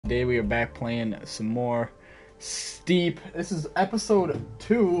Today we are back playing some more Steep. This is episode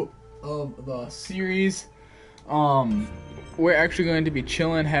 2 of the series. We're actually going to be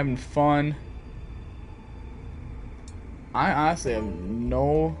chilling, having fun. I honestly have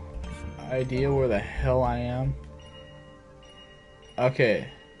no idea where the hell I am. Okay.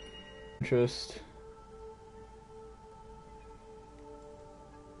 Interest.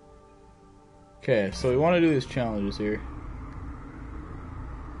 Okay, so we want to do these challenges here.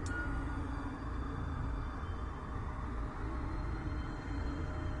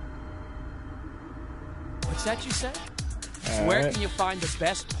 What's that you said? All Where right. can you find the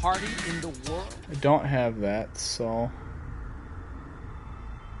best party in the world? I don't have that, so...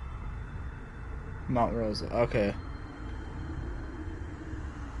 Mount Rosa, okay.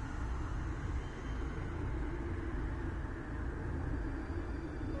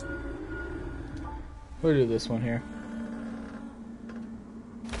 We'll do this one here.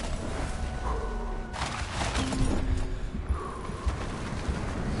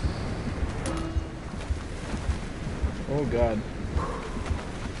 Oh god.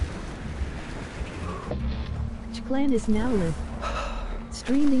 Which clan is now live?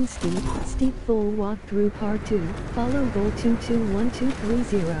 Streaming Steep full walkthrough part 2. Follow goal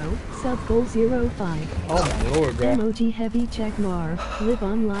 221230, sub goal 05. Oh my lord, bro. Emoji heavy check mar. Live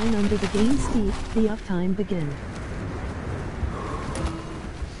online under the game Steep. The off time begin.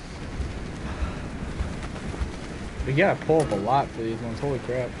 We gotta pull up a lot for these ones, holy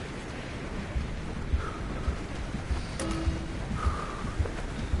crap.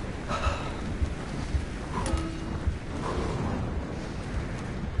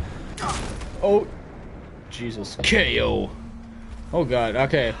 Oh, Jesus. KO. Oh god,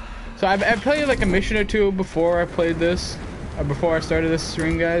 okay. So I've played like a mission or two before I played this, or before I started this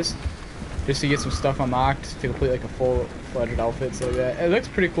stream, guys. Just to get some stuff unlocked, to complete like a full-fledged outfit, so that it looks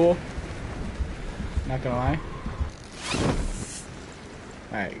pretty cool. Not gonna lie.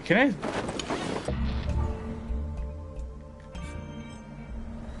 Alright, can I...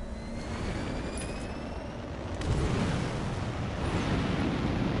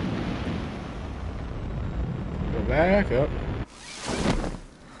 Go back up.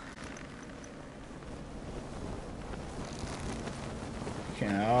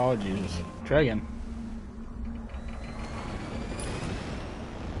 Okay, oh Jesus. Try again.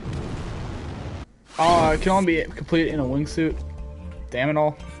 Oh, it can only be completed in a wingsuit. Damn it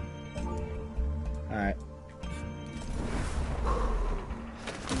all. Alright.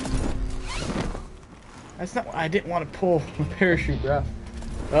 That's not what I didn't want to pull my parachute, bro.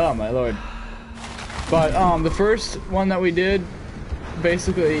 Oh my lord. But the first one that we did,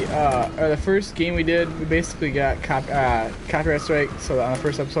 basically, or the first game we did, we basically got copyright strike. So on the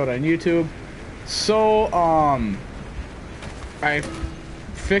first episode on YouTube. So I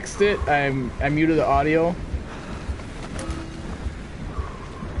fixed it. I muted the audio.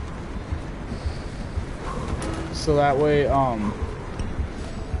 So that way,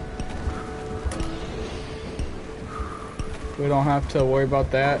 we don't have to worry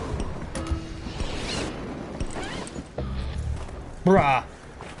about that. Bruh.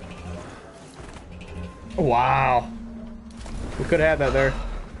 Wow. We could have had that there.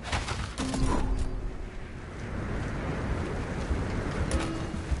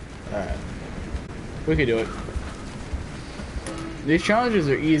 Alright. We could do it. These challenges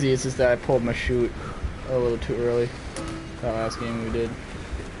are easy, it's just that I pulled my chute a little too early. That last game we did.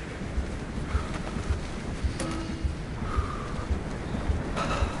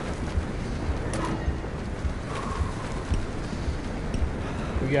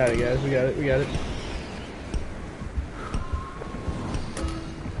 We got it, guys. We got it. We got it.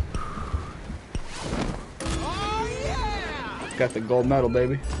 Oh yeah! Got the gold medal,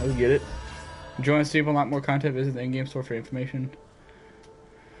 baby. Let's get it. Join Steam for a lot more content. Visit the in-game store for information.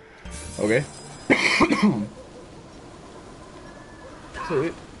 Okay.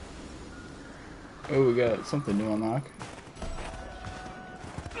 Sweet. Oh, we got something new unlock.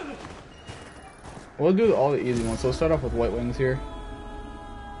 We'll do all the easy ones. So we'll start off with white wings here.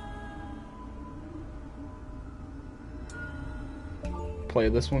 Play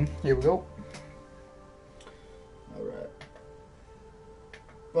this one. Here we go. Alright.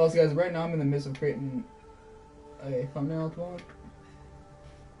 Well, so guys, right now I'm in the midst of creating a thumbnail at the moment.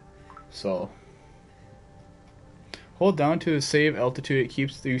 So, hold down to save altitude. It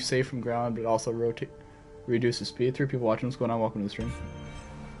keeps you safe from ground, but also reduces speed. 3 people watching. What's going on? Welcome to the stream.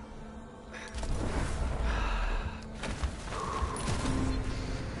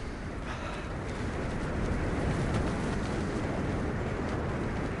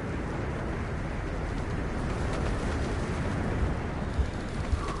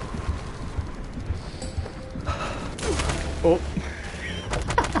 Oh.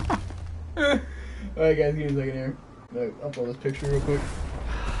 Alright guys, give me a second here. Upload this picture real quick.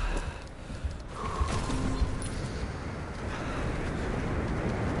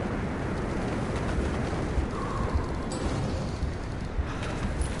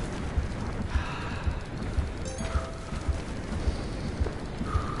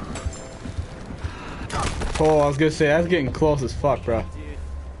 Oh, I was gonna say, that's getting close as fuck, bro. Dude,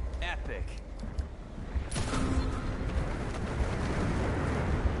 epic.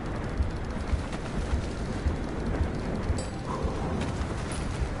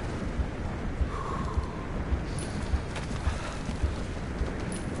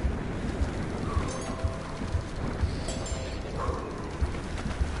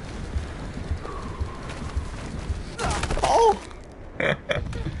 Oh!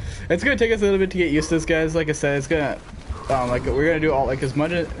 It's gonna take us a little bit to get used to this, guys. Like I said, it's gonna, like we're gonna do all like as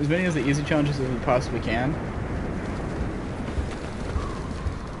many of the easy challenges as we possibly can.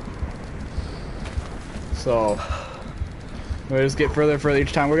 So we'll just get further and further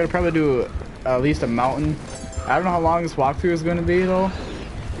each time. We're gonna probably do at least a mountain. I don't know how long this walkthrough is gonna be though.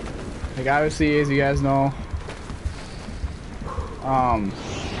 Like obviously, as you guys know,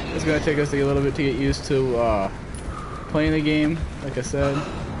 it's gonna take us a little bit to get used to playing the game. Like I said.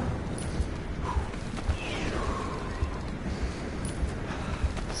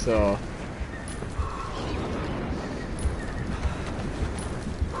 So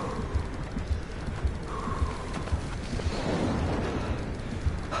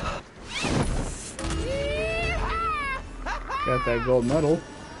got that gold medal.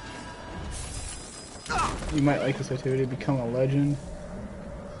 You might like this activity, become a legend.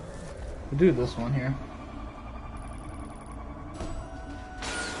 We'll do this one here.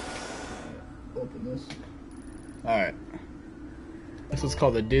 Open this. Alright. This is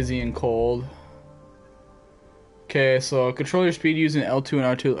called the Dizzy and Cold. Okay, so control your speed using L2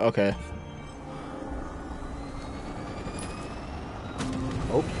 and R2. Okay.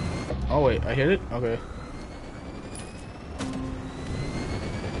 Oh. Oh wait, I hit it? Okay.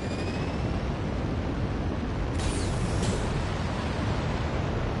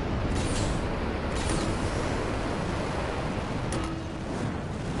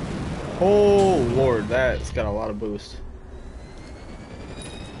 Oh lord, that's got a lot of boost.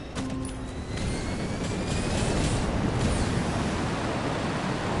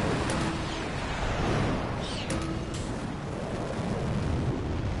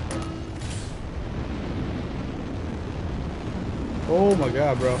 Oh my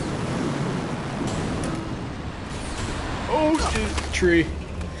god, bro. Oh, shit. Tree.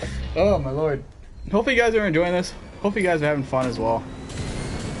 Oh my lord. Hopefully you guys are enjoying this. Hopefully you guys are having fun as well.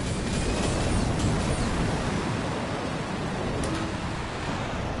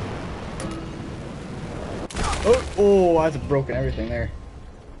 Oh, that's broken everything there.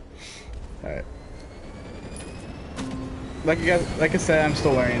 Alright. Like I said, I'm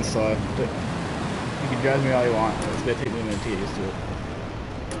still learning, so you can judge me all you want. It's gonna take me a minute to get used to it.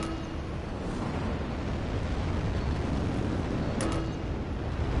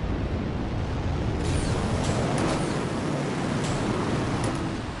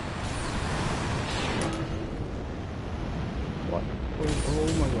 What? Oh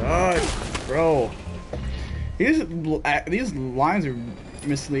my god, bro. These lines are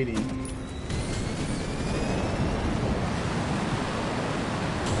misleading.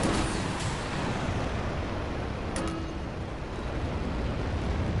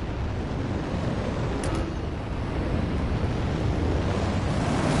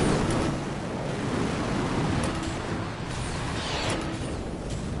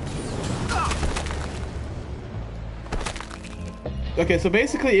 Okay, so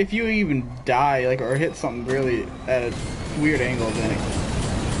basically, if you even die, like, or hit something really at a weird angle, then it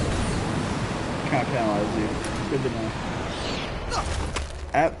kind of penalizes you. Good to know.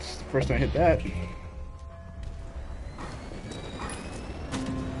 That's the first time I hit that.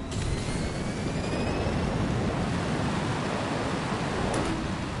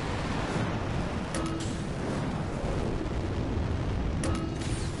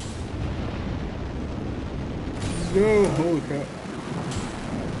 Let's go! Holy crap.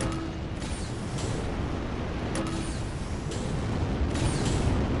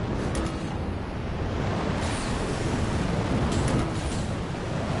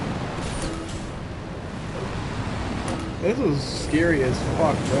 This is scary as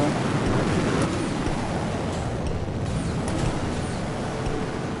fuck, bro.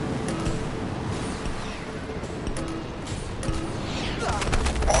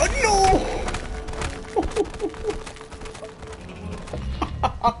 Oh no!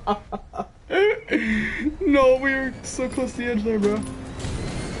 No, we were so close to the edge there, bro.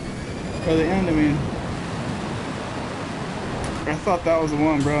 Or the end, I mean. I thought that was the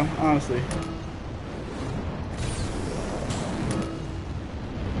one, bro, honestly.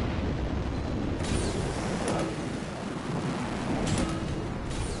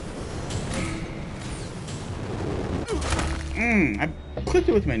 I clipped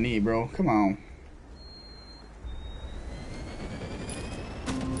it with my knee, bro. Come on.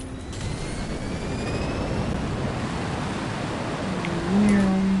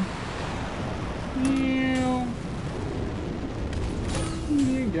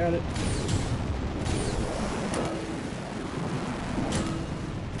 You got it.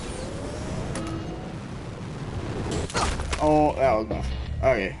 Oh, that was enough.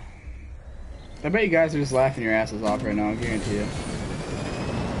 Okay. I bet you guys are just laughing your asses off right now, I guarantee you.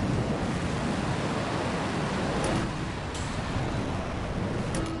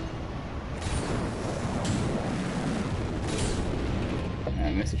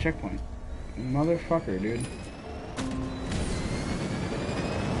 I missed a checkpoint. Motherfucker, dude.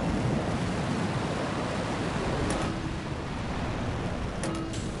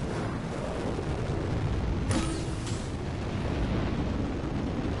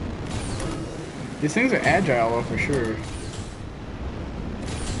 These things are agile though, for sure.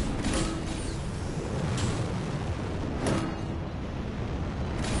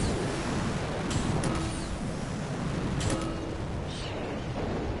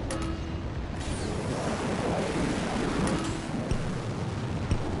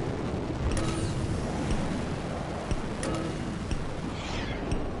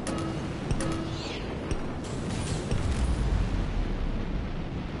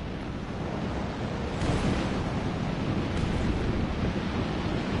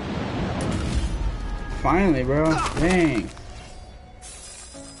 Finally, bro. Dang.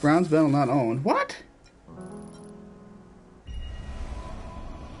 Brown's Battle not owned. What?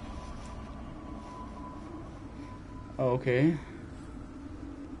 Oh, okay.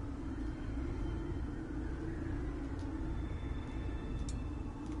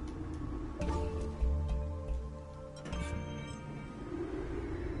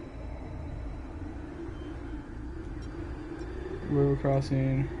 River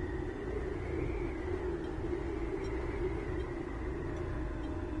crossing.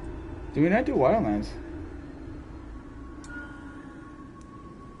 Did we not do Wildlands?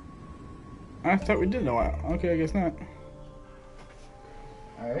 I thought we did know. Okay, I guess not.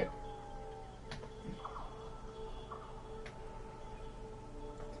 Alright.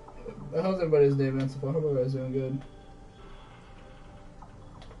 How's everybody's day been so far? I hope everybody's doing good.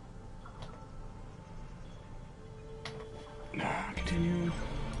 Continue.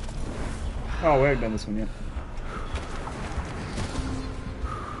 Oh, we haven't done this one yet.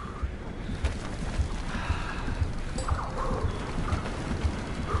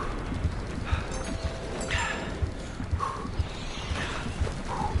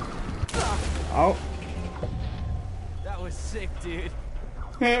 Oh. That was sick, dude.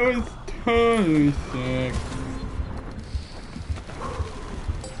 That was totally sick.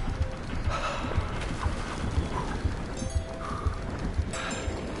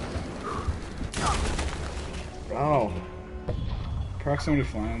 Oh. Proximity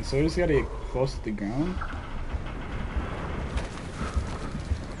flying, so we just gotta get close to the ground.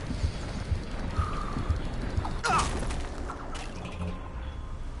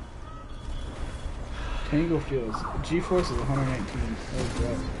 Tango Fields. G-force is 119. Oh,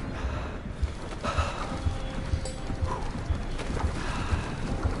 God.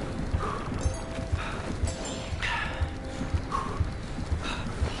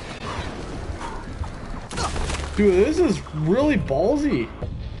 Dude, this is really ballsy.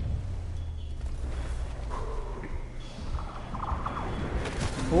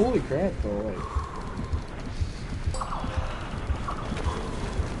 Holy crap, though, like.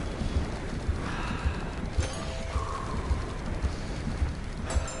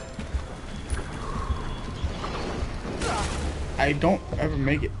 I don't ever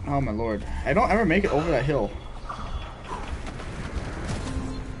make it. Oh my lord. I don't ever make it over that hill.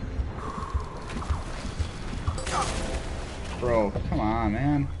 Bro, come on,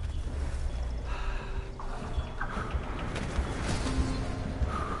 man.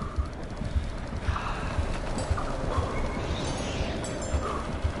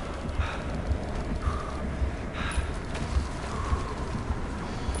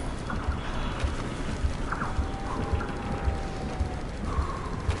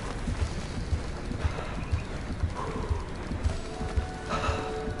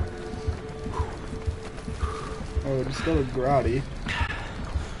 Oh, just go to Grotty.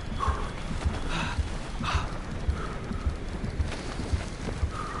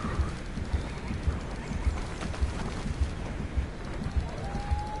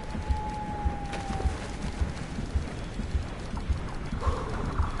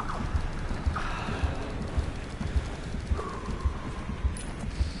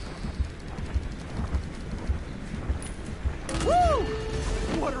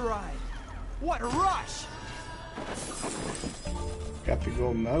 extra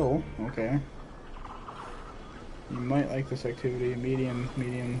gold medal. Okay. You might like this activity. Medium,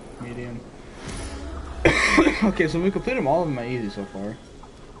 medium, medium. Okay, so we completed all of them easy so far.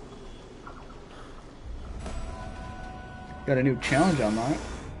 Got a new challenge on that.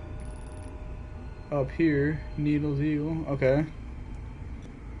 Up here, Needles Eagle. Okay.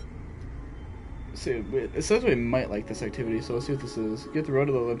 Let's see, it says we might like this activity, so let's see what this is. Get the road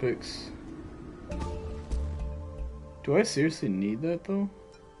to the Olympics. Do I seriously need that though?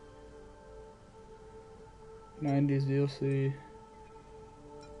 90s DLC.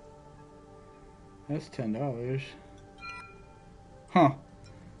 That's $10. Huh.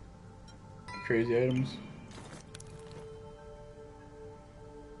 Crazy items.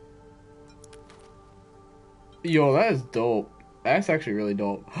 Yo, that is dope. That's actually really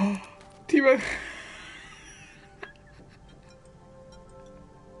dope. T-Rex.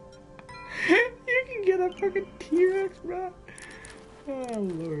 You can get a fucking T-Rex, bro. Oh,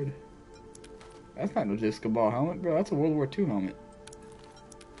 Lord. That's not no disco ball helmet, bro. That's a World War II helmet.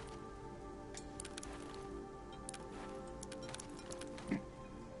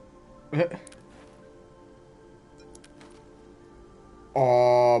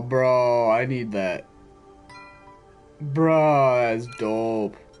 Oh, bro. I need that. Bruh, that's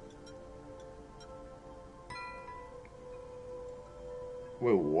dope.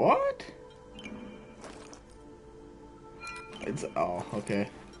 Wait, what? It's, oh, okay.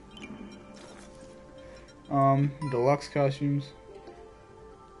 Deluxe costumes.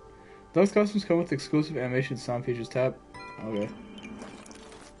 Deluxe costumes come with exclusive animation sound features. Tap. Okay.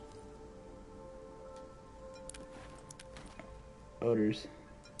 Odors.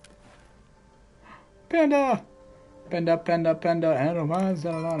 Panda! Panda, panda, panda, animals,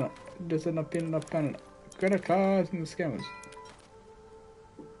 there's enough panda. Credit cards and the scammers.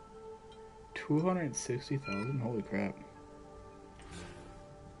 260,000? Holy crap.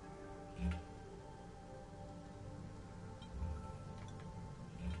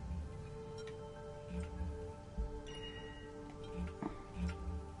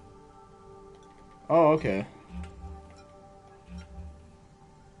 Oh, okay.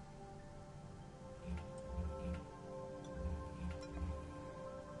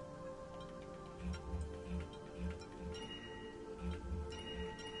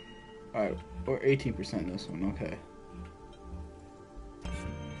 Alright, or 18% in this one, okay.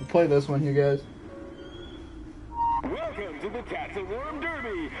 We'll play this one here, guys. Welcome to the Tassel Worm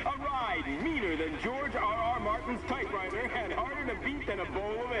Derby, a ride meaner than George R.R. Martin's typewriter and harder to beat than a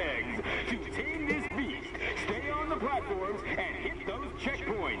bowl of eggs. To tame this beast, stay on the platforms and hit those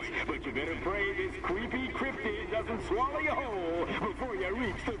checkpoints. But you better pray this creepy cryptid doesn't swallow you whole before you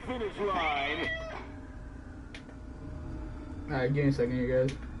reach the finish line. Alright, give me a second here,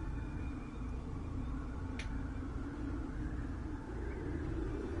 guys.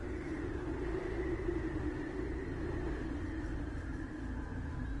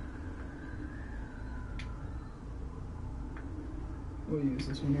 We'll use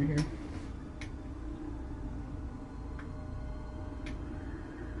this one right here.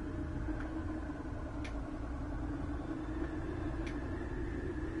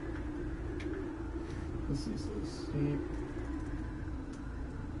 Let's use this.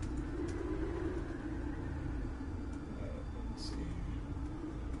 Let's see.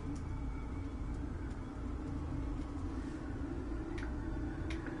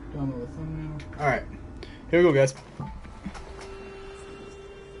 Download the thumbnail. Alright. Here we go, guys.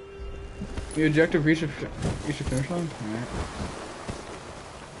 The objective reach the finish line? Alright.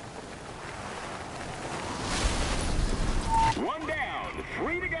 One down,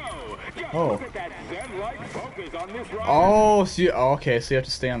 3 to go. Just Oh. look at that Zen-like focus on this ride. Oh, so you, okay, so you have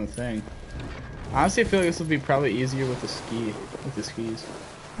to stay on the thing. Honestly, I feel like this will be probably easier with the skis.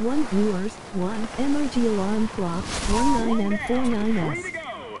 1 viewers, 1 energy alarm clock, 19M49S. 3 to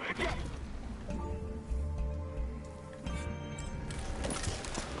go.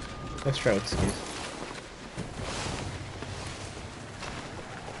 Let's try with the skis.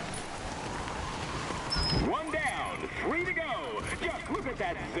 One down, 3 to go. Just look at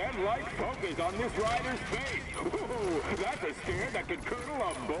that Zen-like focus on this rider's face. Ooh, that's a stare that could curdle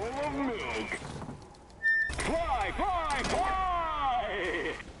a bowl of milk. Fly, fly,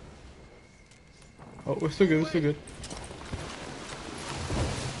 fly! Oh, we're still good, we're still good.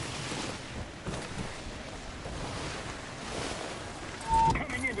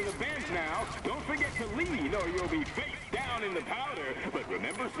 Coming into the bend now, don't forget to lean or you'll be face down in the powder. But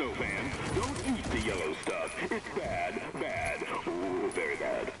remember, snow fans, don't eat the yellow stuff. It's bad, bad, ooh, very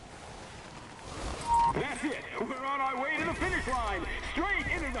bad. That's it. We're on our way to the finish line. Straight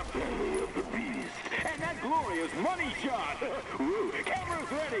into the belly of the beast. And that glorious money shot. Woo.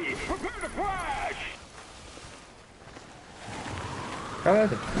 Cameras ready. Prepare to flash. Probably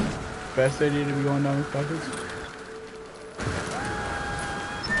the best idea to be going down these buckets.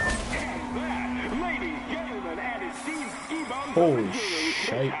 And that, ladies, gentlemen, and esteemed ski bums Holy of the jury,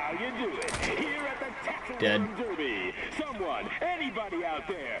 shite. is how you do it. Here at the Tackle Dead. Worm Derby. Someone, anybody out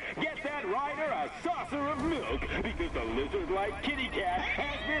there, get that rider a saucer of milk because the lizard-like kitty cat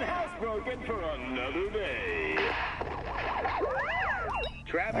has been housebroken for another day.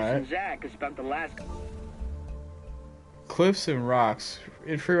 Travis All right. and Zach have spent the last... Cliffs and rocks.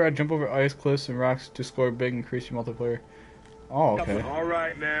 In free ride, jump over ice, cliffs, and rocks to score big, increase your multiplayer. Oh, okay. All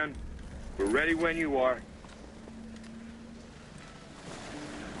right, man. We're ready when you are.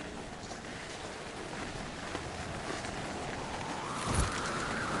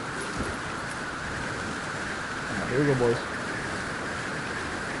 Here we go, boys.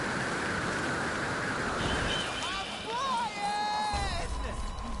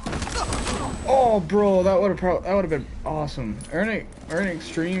 Oh, bro, that would have been awesome. Earning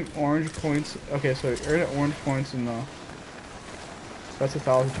extreme orange points. Okay, so earn orange points in the. That's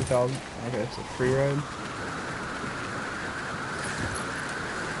 1,000, 2,000. Okay, it's a free ride.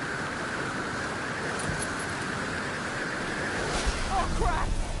 Oh crap!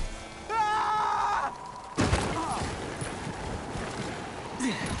 Ah!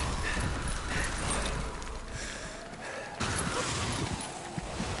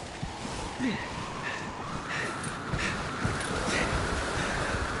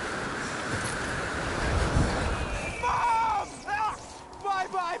 Mom! Ah!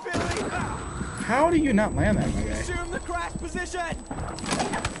 Bye-bye, Billy! Ah! How do you not land that, my guy? Assume the crash position!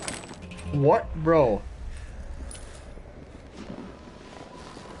 What, bro?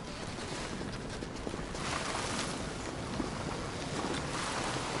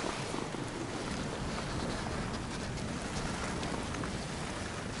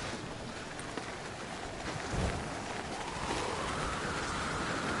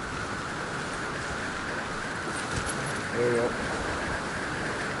 There we go.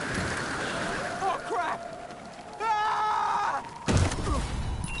 Oh crap! Ah!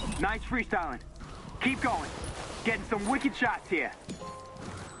 Nice freestyling. Keep going. Getting some wicked shots here.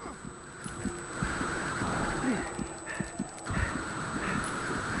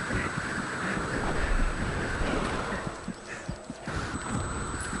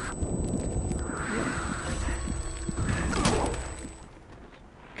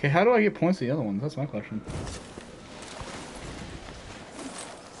 Okay, how do I get points to the other ones? That's my question.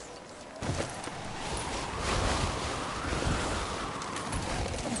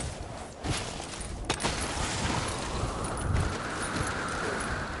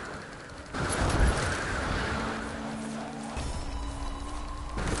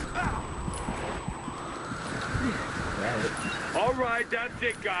 All right, that's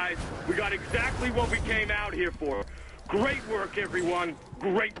it, guys. We got exactly what we came out here for. Great work, everyone.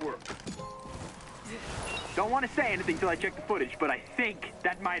 Great work. Don't want to say anything till I check the footage, but I think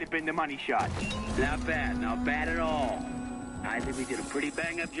that might have been the money shot. Not bad, not bad at all. I think we did a pretty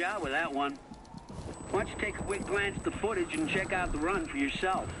bang-up job with that one. Why don't you take a quick glance at the footage and check out the run for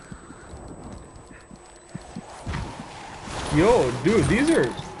yourself? Yo, dude, these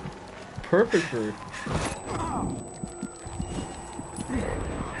are perfect for.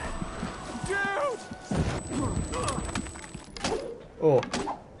 Oh.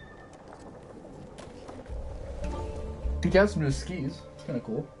 He got some new skis. It's kind of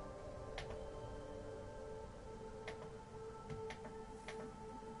cool.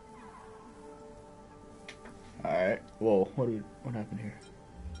 Alright. Whoa. What happened here?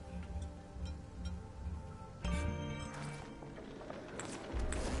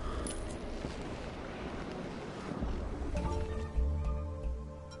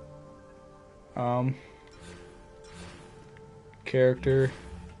 Character.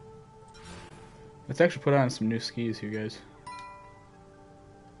 Let's actually put on some new skis here, guys.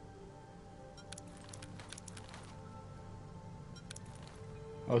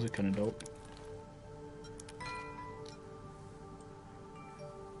 Those are kind of dope.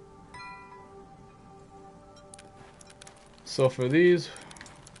 So for these,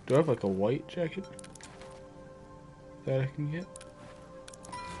 do I have like a white jacket that I can get?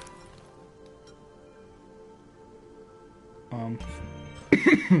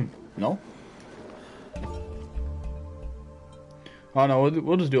 No? Oh no,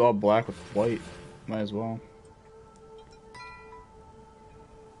 we'll just do all black with white. Might as well.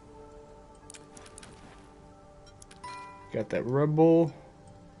 Got that Red Bull.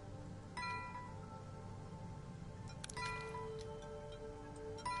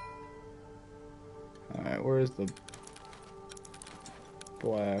 the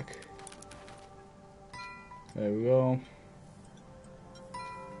black. There we go.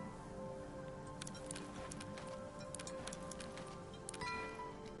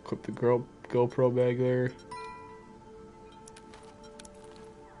 Equip the GoPro bag there.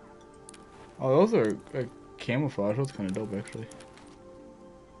 Oh, those are camouflage. That's kind of dope, actually.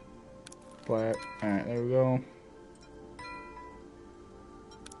 Black. Alright, there we go.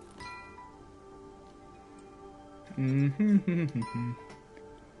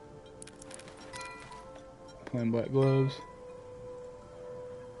 Plain black gloves.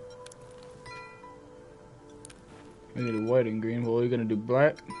 We need a white and green, but we're gonna do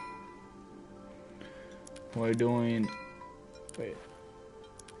black. We're doing, wait,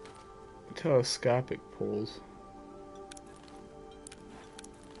 telescopic poles.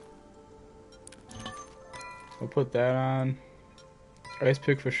 We'll put that on. Ice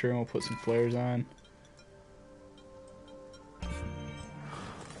pick for sure, and we'll put some flares on.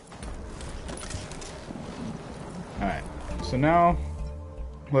 Alright, so now,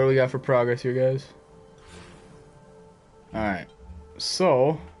 what do we got for progress here, guys? Alright,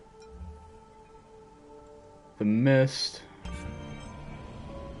 so, the mist.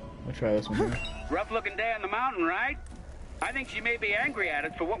 I'll try this one here. Rough looking day on the mountain, right? I think she may be angry at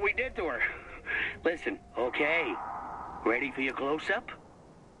us for what we did to her. Listen, okay. Ready for your close-up?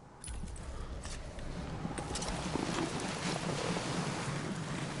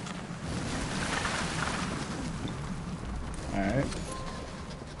 Alright.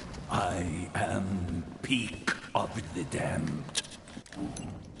 I am peak of the damned.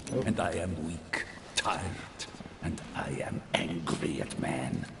 Oh. And I am weak, tired, and I am angry at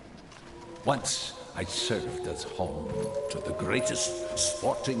man. Once I served as home to the greatest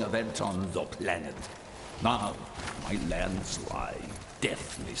sporting event on the planet. Now my lands lie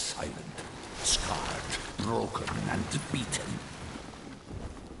deathly silent, scarred, broken, and beaten.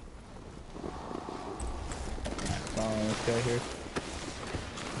 Following this guy here.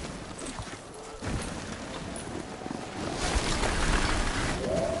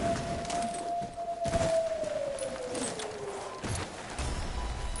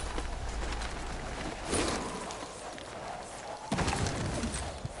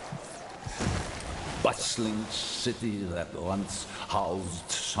 Bustling city that once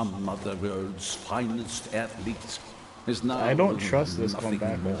housed some of the world's finest athletes is now I don't trust this nothing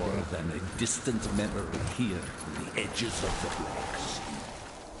going back, more bro. than a distant memory here on the edges of the Black Sea.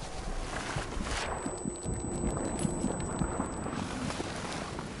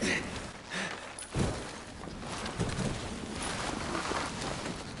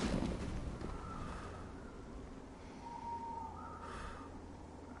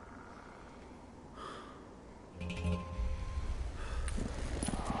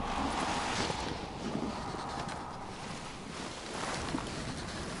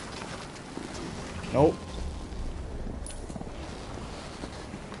 Nope.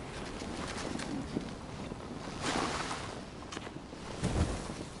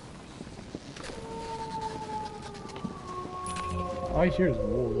 All I hear is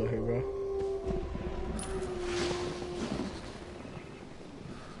wolves out here, bro.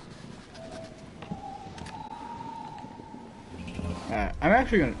 Alright, I'm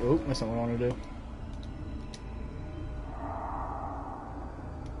actually gonna. Oh, that's not what I want to do.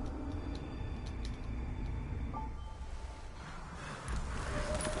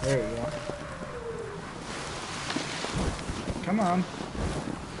 There we go. Come on.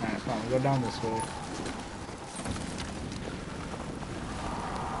 Alright, come on, we'll go down this way.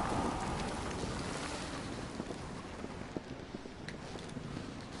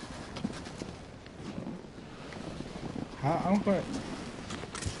 I don't quite.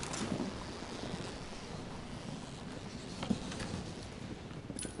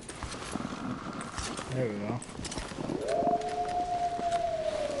 There we go.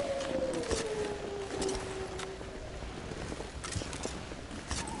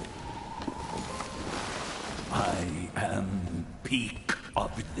 I am peak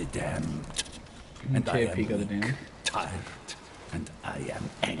of the damned. And I Okay, am peak of the weak, damned. tired, and I am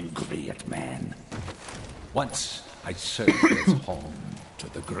angry at man. Once I served as home to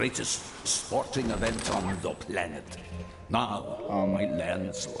the greatest sporting event on the planet. Now my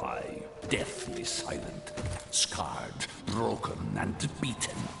lands lie deathly silent, scarred, broken, and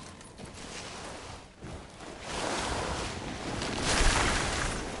beaten.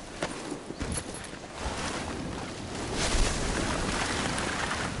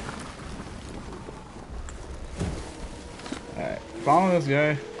 Alright, follow this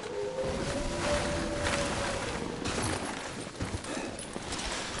guy.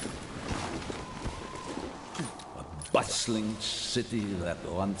 bustling city that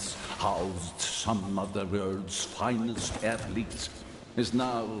once housed some of the world's finest athletes is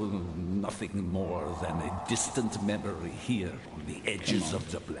now nothing more than a distant memory here on the edges of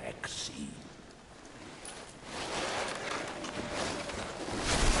the Black Sea.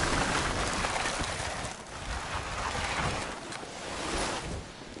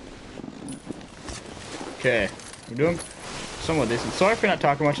 Okay, we're doing somewhat decent. Sorry for not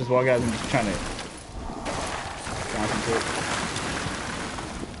talking much as well, guys. I'm just trying to concentrate.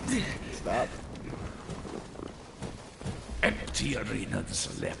 Stop. Empty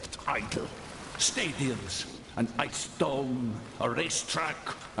arenas left idle. Stadiums, an ice dome, a racetrack,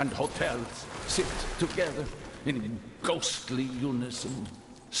 and hotels sit together in ghostly unison,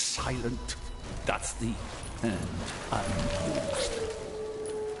 silent, dusty, and unused.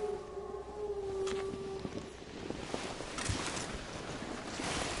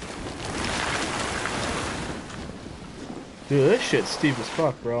 Dude, this shit's steep as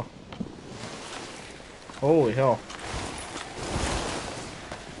fuck, bro. Holy hell.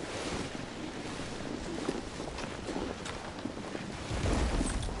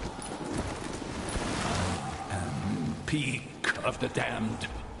 Peak of the damned,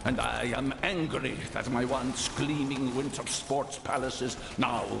 and I am angry that my once gleaming winter sports palaces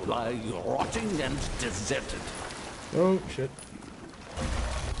now lie rotting and deserted. Oh, shit.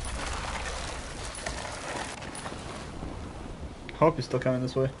 Hope he's still coming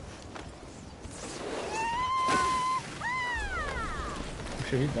this way. I'm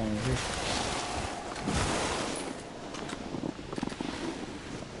sure he's down over here.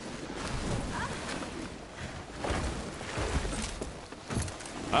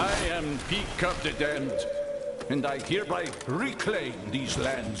 I am Peak of the damned, and I hereby reclaim these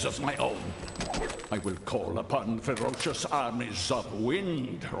lands as my own. I will call upon ferocious armies of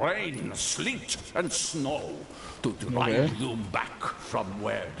wind, rain, sleet, and snow to drive you back from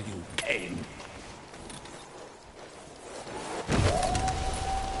where you came.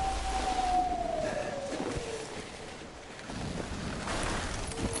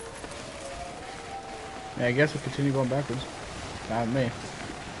 Yeah, I guess we'll continue going backwards. Not me.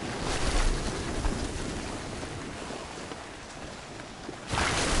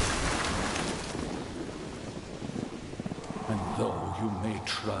 You may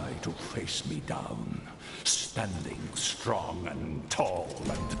try to face me down, standing strong and tall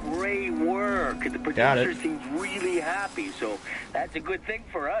and... Great work. The producer seems really happy, so that's a good thing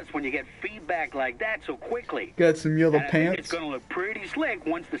for us when you get feedback like that so quickly. Got some yellow and I pants. think it's going to look pretty slick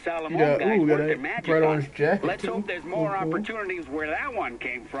once the Salomon Yeah, guys ooh, work got their a magic bright on orange it. jacket. Let's hope there's more Cool. opportunities where that one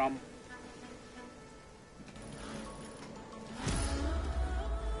came from.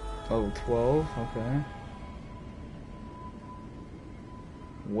 Oh, 12, okay.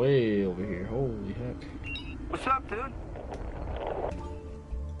 Way over here, holy heck. What's up, dude?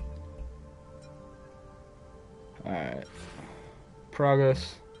 Alright.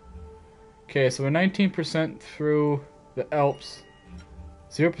 Progress. Okay, so we're 19% through the Alps.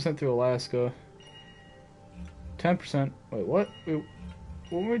 0% through Alaska. 10%. Wait, what? Wait,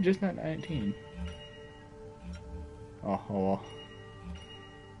 when were we just not 19? Oh, well.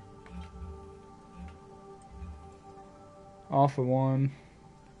 All for one.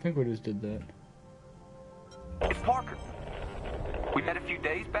 I think we just did that. It's Parker. We met a few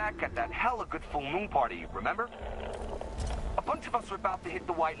days back at that hella good full moon party, remember? A bunch of us are about to hit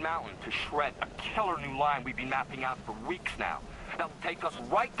the White Mountain to shred a killer new line we've been mapping out for weeks now. That'll take us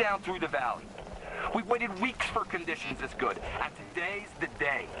right down through the valley. We've waited weeks for conditions this good, and today's the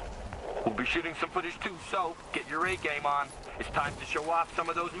day. We'll be shooting some footage too, so get your A game on. It's time to show off some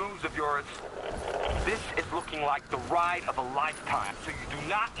of those moves of yours. This is looking like the ride of a lifetime, so you do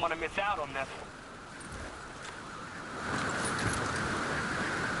not want to miss out on this.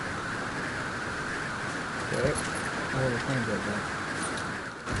 Okay. Oh, the plane's right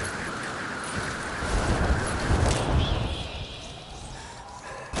there.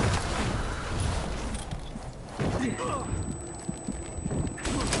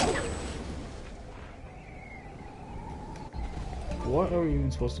 What are we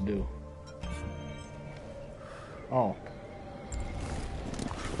even supposed to do? Oh.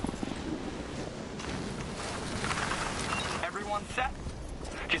 Everyone set?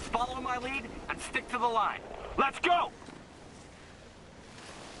 Just follow my lead and stick to the line. Let's go!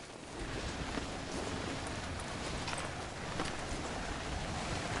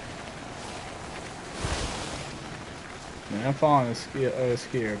 Man, I'm following a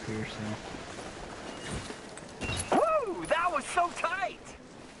skier up here, so. Woo! That was so tight!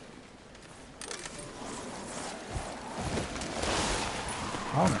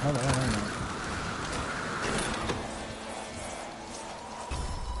 How the hell do I know?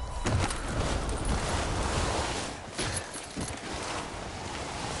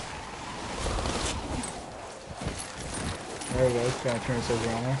 we go. Just gotta turn this over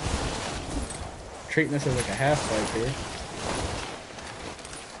on there. Treating this as like a half pipe here.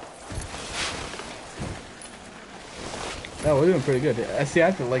 Oh, we're doing pretty good. I see. I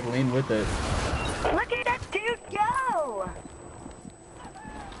have to like lean with it. Look at that dude go!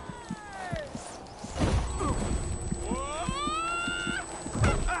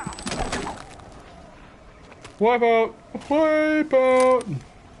 Wipe out! Wipe out!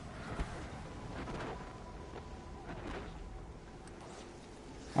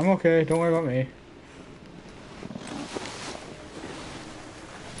 I'm okay. Don't worry about me.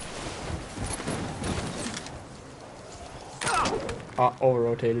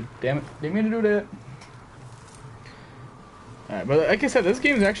 Over-rotated. Damn it. Didn't mean to do that. Alright, but like I said, this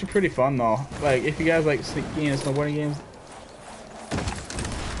game is actually pretty fun though. Like, if you guys like skiing and snowboarding games,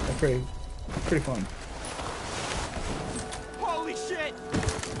 they're pretty fun. Holy shit!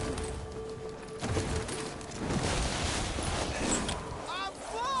 I'm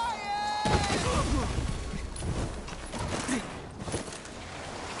flying!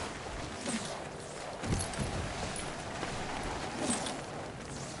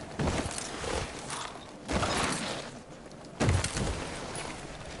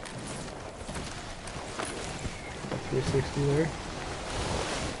 .360 there.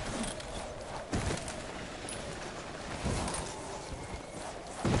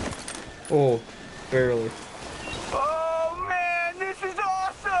 Oh, barely. Oh man, this is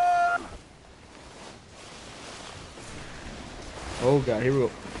awesome! Oh god, here we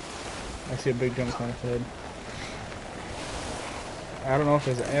go. I see a big jump coming ahead. I don't know if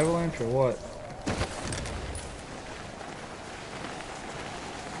there's an avalanche or what.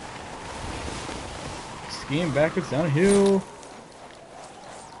 Skiing backwards down a hill.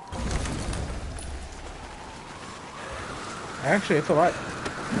 Actually, it's a lot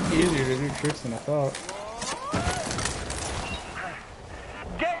easier to do tricks than I thought.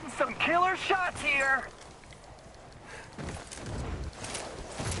 Getting some killer shots here!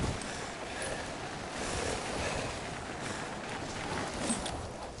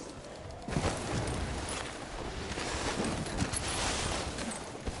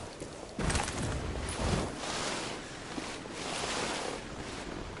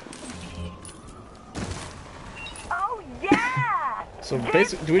 Oh yeah! So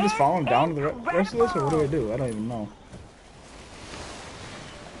basically, do we just follow him down to the rest of this, or what do we do? I don't even know.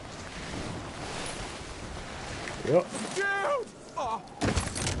 Yep. Dude! Oh,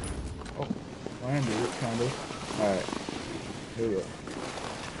 Oh, landed it, kind of. Alright. Here we go.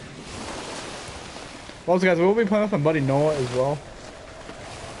 Well, guys, we'll be playing with my buddy Noah as well.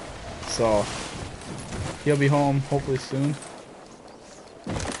 So, he'll be home hopefully soon.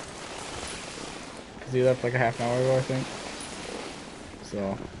 Because he left like a half an hour ago, I think.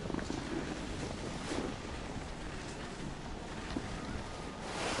 So.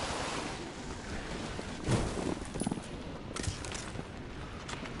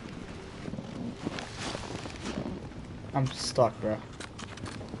 I'm stuck, bro.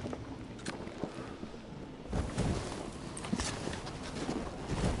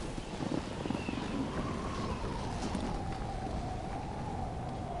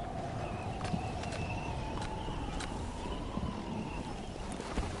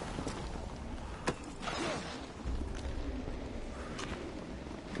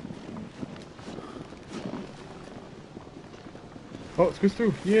 Oh, it goes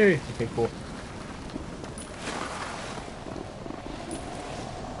through. Yay. Okay, cool.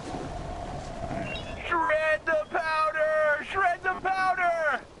 shred the powder! Shred the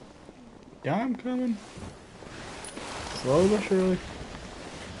powder! Yeah, I'm coming. Slowly but surely.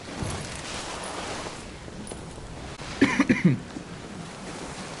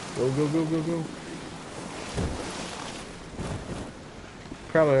 Go, go, go, go, go.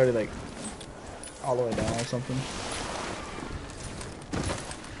 Probably already like all the way down or something.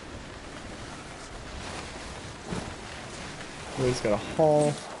 We just got a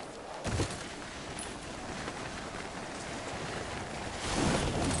haul.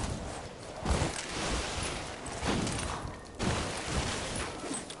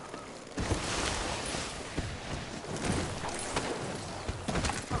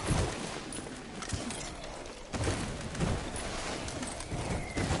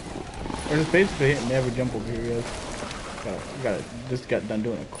 We're just basically hitting every jump over here, guys. Just got done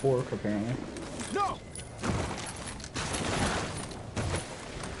doing a cork apparently. No!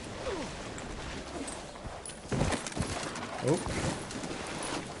 Oh.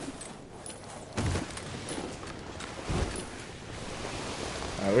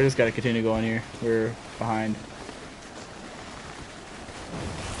 Alright, we just gotta continue going here. We're behind.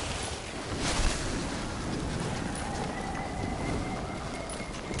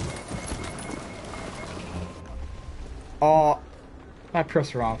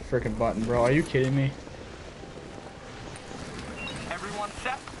 press the wrong freaking button, bro. Are you kidding me? Everyone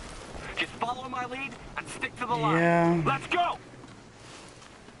set? Just follow my lead and stick to the line. Yeah. Let's go!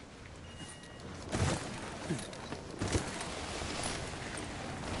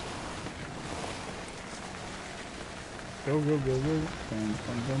 Go, go, go, go. Bum,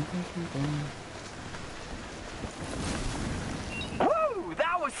 bum, bum, bum, bum, bum. Woo!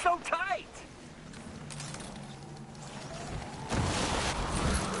 That was so tight!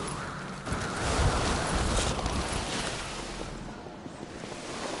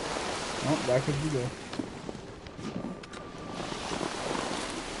 Oh, backwards you go.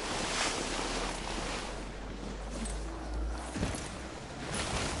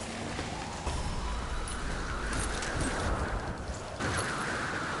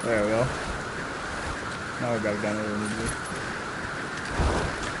 There we go. Now we got a gun where we need to be.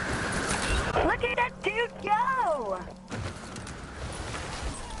 Look at that dude go!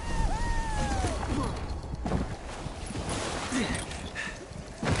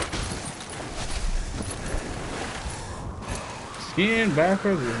 Skiing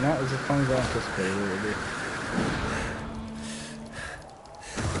backwards is not as fun as I anticipated it would be.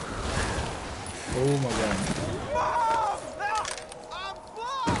 Oh my god.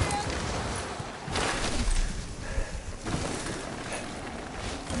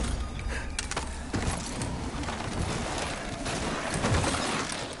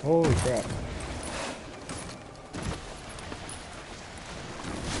 Holy crap.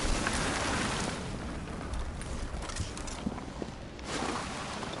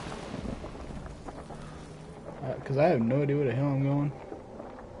 Because I have no idea where the hell I'm going.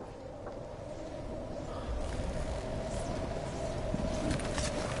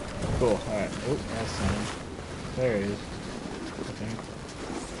 Cool, alright. Oh, that's someone. There he is. I think.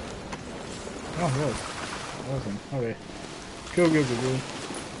 Oh, it was. It wasn't. Okay. Go, go, go, go.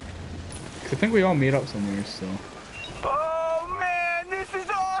 I think we all meet up somewhere, so. Oh man, this is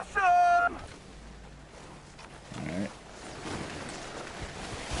awesome! Alright.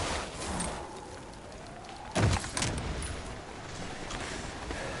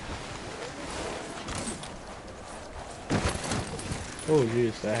 Oh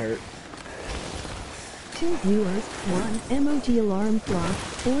jeez, that hurt. 2 viewers, 1 emoji alarm clock,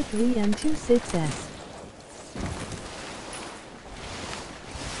 43M26S.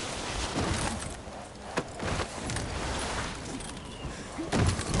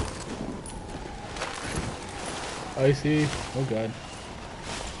 Icy. Oh god.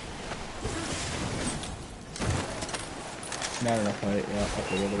 Not enough height. Yeah, I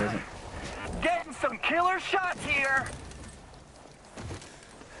figured there wasn't. Getting some killer shots here!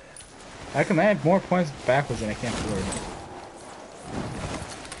 I can add more points backwards than I can forward.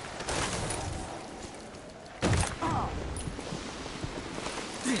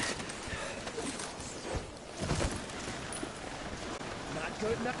 Not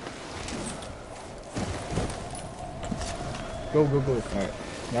good enough. Go, go, go. Alright.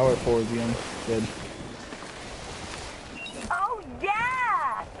 Now we're forward again. Good. Oh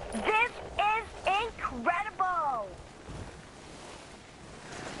yeah! This is incredible!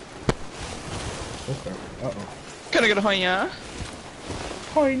 Okay. Uh-oh. Can I get a hoya?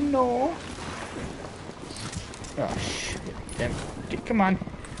 Oh no! Oh shit. Damn. Come on.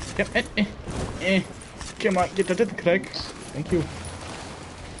 Come on, get to the crack. Thank you.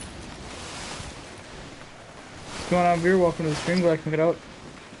 What's going on, Veer? Welcome to the stream. Glad I can get out.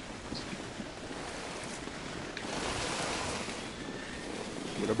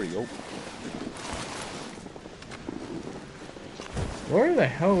 Whatever you go. Where the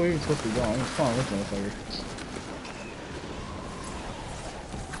hell are we even supposed to be going? I'm just following this motherfucker.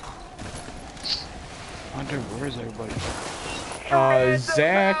 Hunter, where is everybody?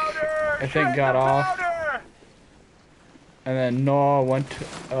 Zach, I think, got off. And then Noah went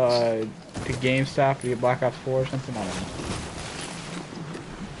to GameStop to get Black Ops 4 or something. I don't know.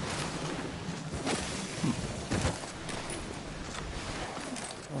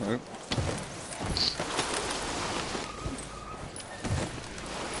 Alright.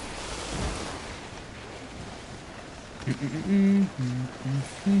 I'm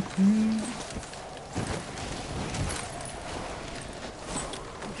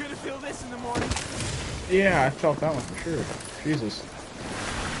gonna feel this in the morning. Yeah, I felt that one for sure. Jesus.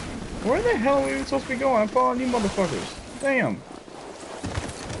 Where the hell are we even supposed to be going? I'm following you motherfuckers. Damn.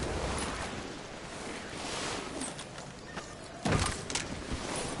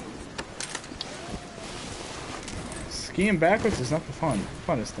 Skiing backwards is not the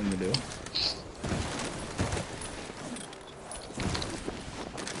funnest thing to do.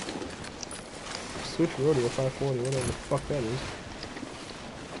 Switch rodeo 540, whatever the fuck that is.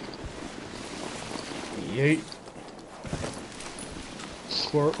 yeet.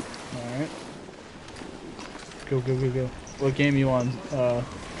 Squirt. Alright. Go, go, go, go. What game you on,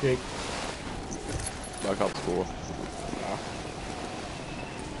 Jake? Black Ops 4.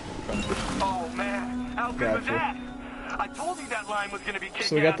 Oh man, how good was that? I told you that line was gonna be kick-ass.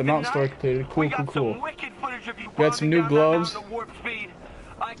 So we got the mountain story completed. Cool, cool, cool. We got some new gloves.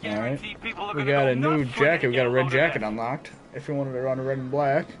 Alright. We got a new jacket. We got a red jacket unlocked. If you wanted to run red and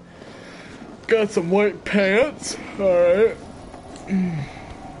black. Got some white pants. Alright.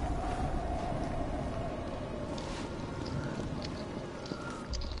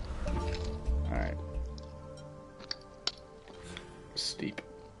 Alright. Steep.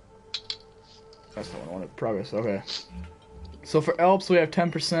 That's the one I wanted. Progress. Okay. So for Alps we have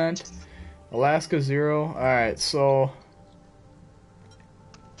 10%. Alaska 0. Alright, so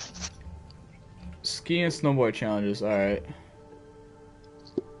ski and snowboard challenges. Alright.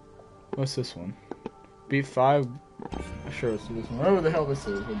 What's this one? Beat 5. Sure, let's do this one. Whatever the hell this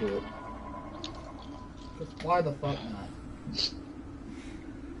is, we'll do it. Just why the fuck not?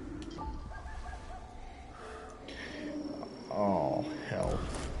 Oh, hell.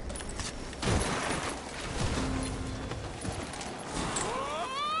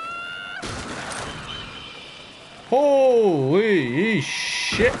 Holy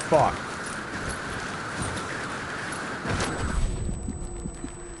shit, fuck.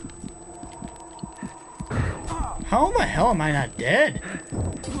 How in the hell am I not dead?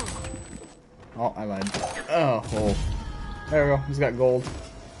 Oh, I lied. Oh, oh. There we go. He's got gold.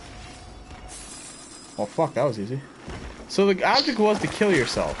 Oh, fuck. That was easy. So the object was to kill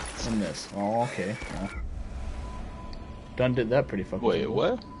yourself in this. Oh, okay. Well, done did that pretty fucking Wait, cool.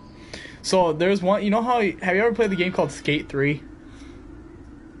 what? So there's one. You know how? Have you ever played the game called Skate 3?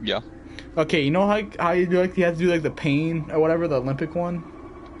 Yeah. Okay, you know how you do like you have to do like the pain or whatever, the Olympic one?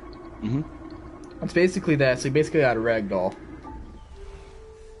 Mm-hmm. It's basically that. So you basically got a ragdoll.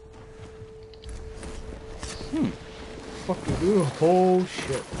 Fuck you. Oh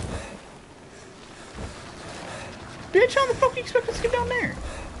shit. Bitch, how the fuck do you expect us to get down there?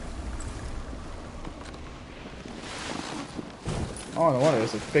 Oh, no wonder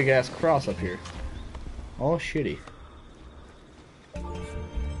there's a big ass cross up here. Oh, shitty.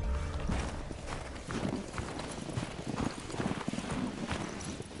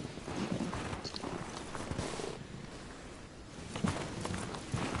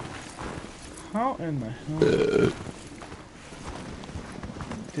 How in the hell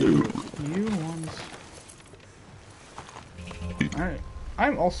did you ones...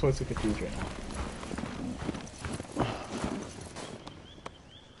 I'm all sorts of confused right now.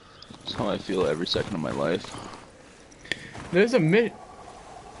 That's how I feel every second of my life. There's a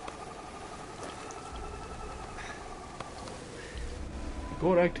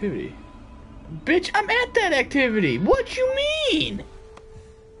Gold activity. Bitch, I'm at that activity! What you mean?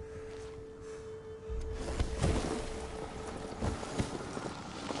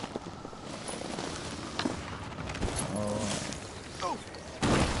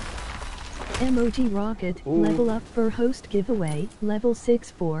 Emoji Rocket, Ooh. level up for host giveaway, level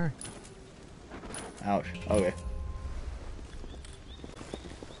 6-4. Ouch. Okay.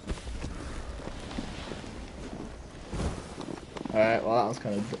 Alright, well that was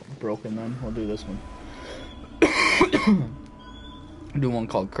kind of broken then. We'll do this one. Do one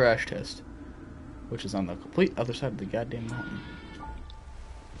called Crash Test, which is on the complete other side of the goddamn mountain.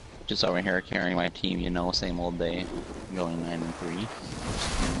 Just over here carrying my team, you know, same old day, going 9-3.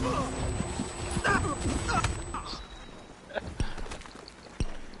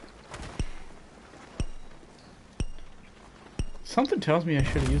 Something tells me I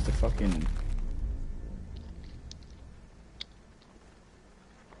should have used the fucking...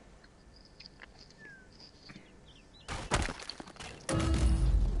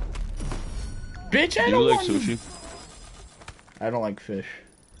 Bitch, I Do don't you like want... sushi? I don't like fish.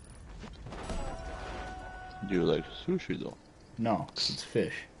 Do you like sushi though? No, it's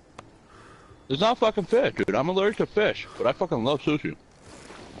fish. It's not fucking fish, dude. I'm allergic to fish, but I fucking love sushi.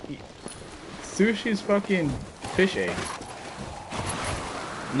 Sushi's fucking fish egg.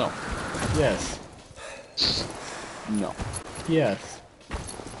 No. Yes. No. Yes.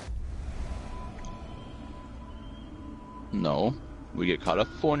 No. We get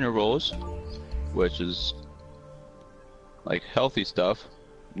California rolls, which is like healthy stuff.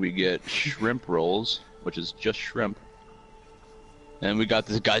 We get shrimp rolls, which is just shrimp. And we got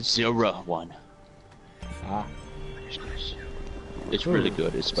this Godzilla one. Ah. It's really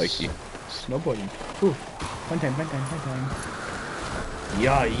good. It's spicy. Snowboarding. Ooh. Fun time, fun time, fun time.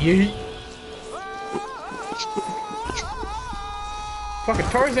 Yeah, yeet. Fucking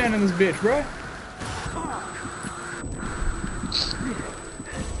Tarzan in this bitch, bruh.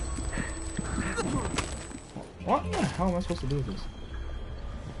 What the hell am I supposed to do with this?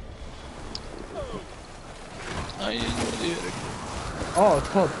 Oh, it's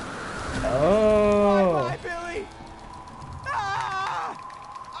called. Oh. Bye, Billy. Ah!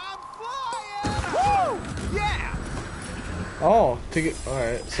 I'm flying. Woo! Yeah. Oh, to get. All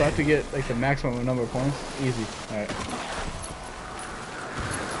right, so I have to get like the maximum number of points. Easy. All right.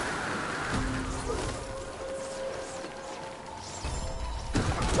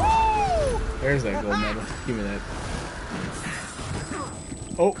 Woo! There's that gold medal. Give me that.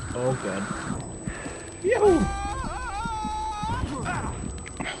 Oh, oh god. Yo!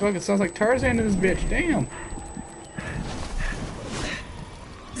 Fuck, it sounds like Tarzan in this bitch. Damn. To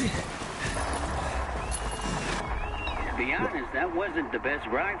be honest, that wasn't the best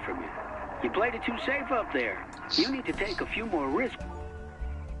ride from you. You played it too safe up there. You need to take a few more risks.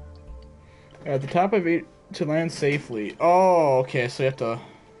 At the top of it to land safely. Oh, okay, so you have to...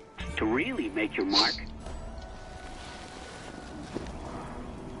 To really make your mark.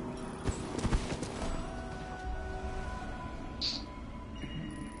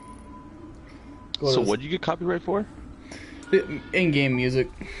 So what'd you get copyright for? In-game music.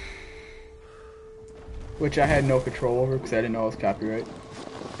 Which I had no control over because I didn't know it was copyright.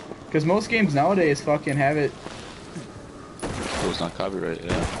 Because most games nowadays fucking have it. So it's not copyright,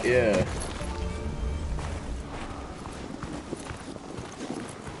 yeah. Yeah.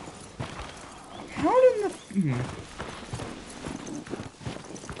 How did the...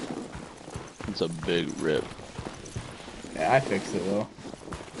 It's a big rip. Yeah, I fixed it though.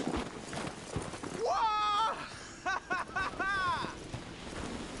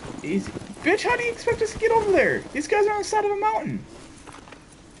 Easy. Bitch, how do you expect us to get over there? These guys are on the side of a mountain.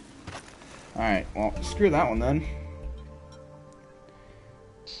 Alright, well, screw that one then.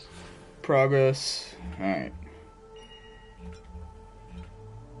 Progress. Alright.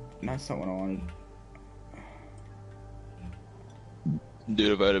 That's not what I wanted.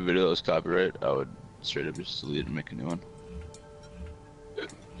 Dude, if I had a video that was copyright, I would straight up just delete it and make a new one.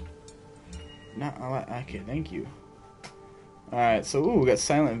 Not okay, thank you. Alright, so ooh, we got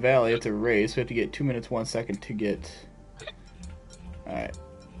Silent Valley. It's a race. We have to get 2 minutes 1 second to get. Alright.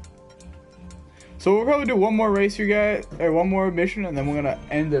 So we'll probably do one more race, you guys, or one more mission, and then we're gonna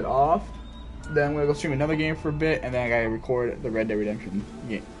end it off. Then I'm gonna go stream another game for a bit, and then I gotta record the Red Dead Redemption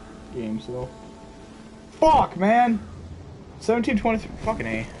game. So, fuck, man. 17:23. Fucking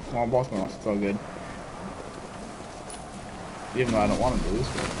A. Well, boss my loss. It's all good. Even though I don't want to lose,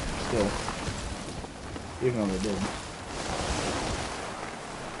 but still. Even though they did.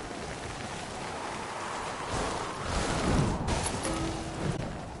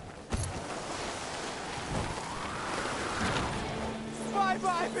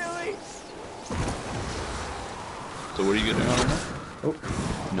 Bye, Billy. So what are you getting on now? Oh.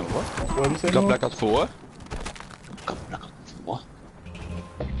 No, what? What did you say? Come back at 4? Come back at 4?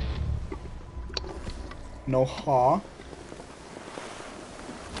 No ha.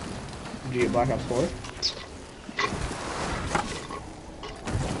 Did you get Black Ops 4?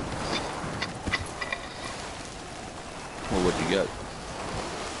 Well, what'd you get?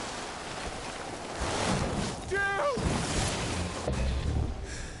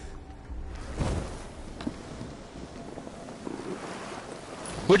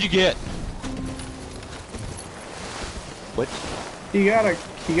 What'd you get? What? He got a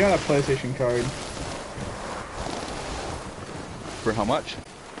PlayStation card. For how much?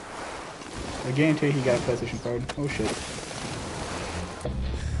 I guarantee he got a PlayStation card. Oh shit.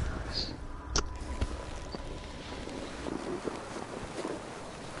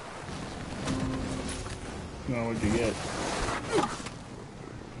 No, what'd you get?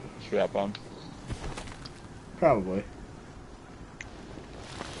 Strap on. Probably.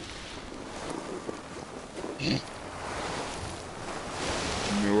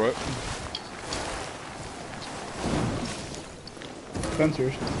 You what?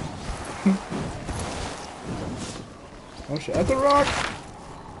 Spencer's. Oh shit, that's a rock!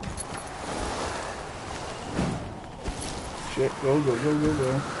 Shit, go, go, go, go,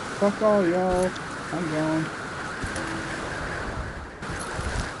 go. Fuck all y'all. I'm gone.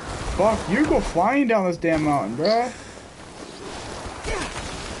 Fuck, you go flying down this damn mountain, bruh.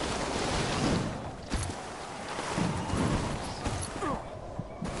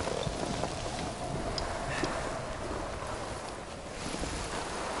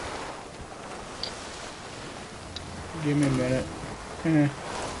 Give me a minute. I'm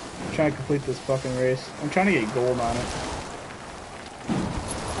trying to complete this fucking race. I'm trying to get gold on it.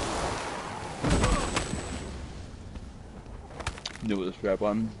 Do with a strap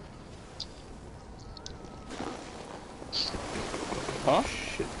on. Huh?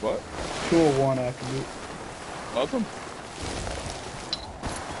 Shit. What? 201 after boot. Nothing.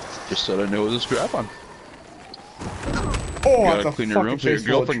 Just said I knew it was a strap on. Oh, You that's gotta a clean your fucking room so your face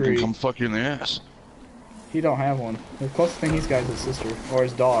full of girlfriend can tree. come fuck you in the ass. He don't have one. The closest thing he's got is his sister. Or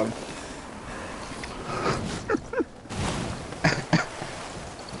his dog.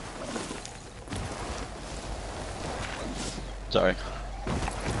 Sorry.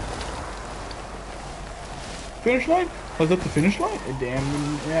 Finish line? Was that the finish line?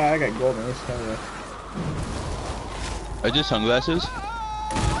 Damn. Yeah, I got gold in this. Hell yeah. I just sunglasses.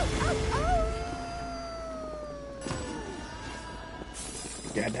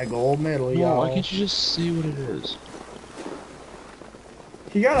 Got that gold medal, No, y'all. why can't you just see what it is?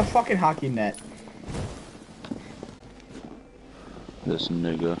 He got a fucking hockey net. This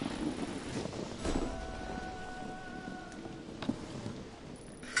nigga.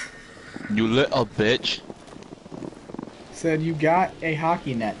 You little bitch. Said you got a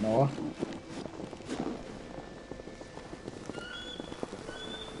hockey net, Noah.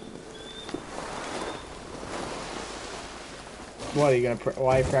 What are you gonna?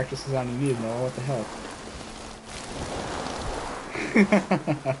 Why practice is on your knees, Noah? What the hell?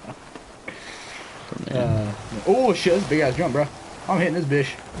 Oh shit! This big ass jump, bro. I'm hitting this bitch.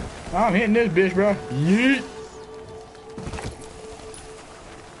 I'm hitting this bitch, bro. Yeet.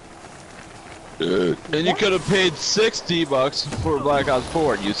 And you could have paid $60 for Black Ops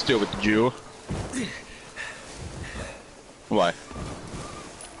 4, you stupid Jew. Why?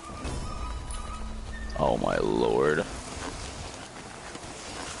 Oh my lord.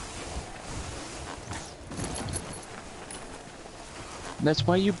 That's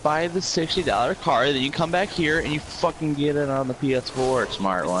why you buy the $60 car, then you come back here and you fucking get it on the PS4,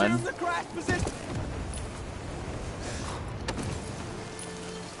 smart one.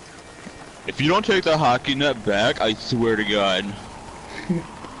 If you don't take the hockey net back, I swear to God.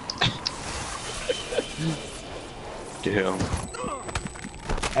 Damn.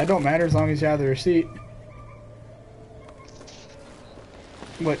 That don't matter as long as you have the receipt.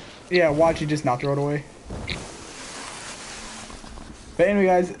 But yeah, watch you just not throw it away. But anyway,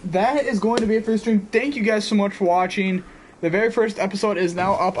 guys, that is going to be it for the stream. Thank you guys so much for watching. The very first episode is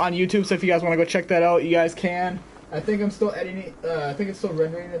now up on YouTube, so if you guys want to go check that out, you guys can. I think I'm still editing. I think it's still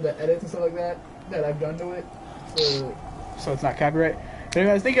rendering the edits and stuff like that I've done to it, so it's not copyright. But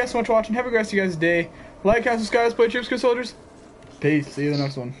anyway, guys, thank you guys so much for watching. Have a great rest of you guys' day. Like, comment, subscribe, play chips, good soldiers. Peace. See you in the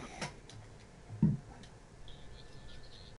next one.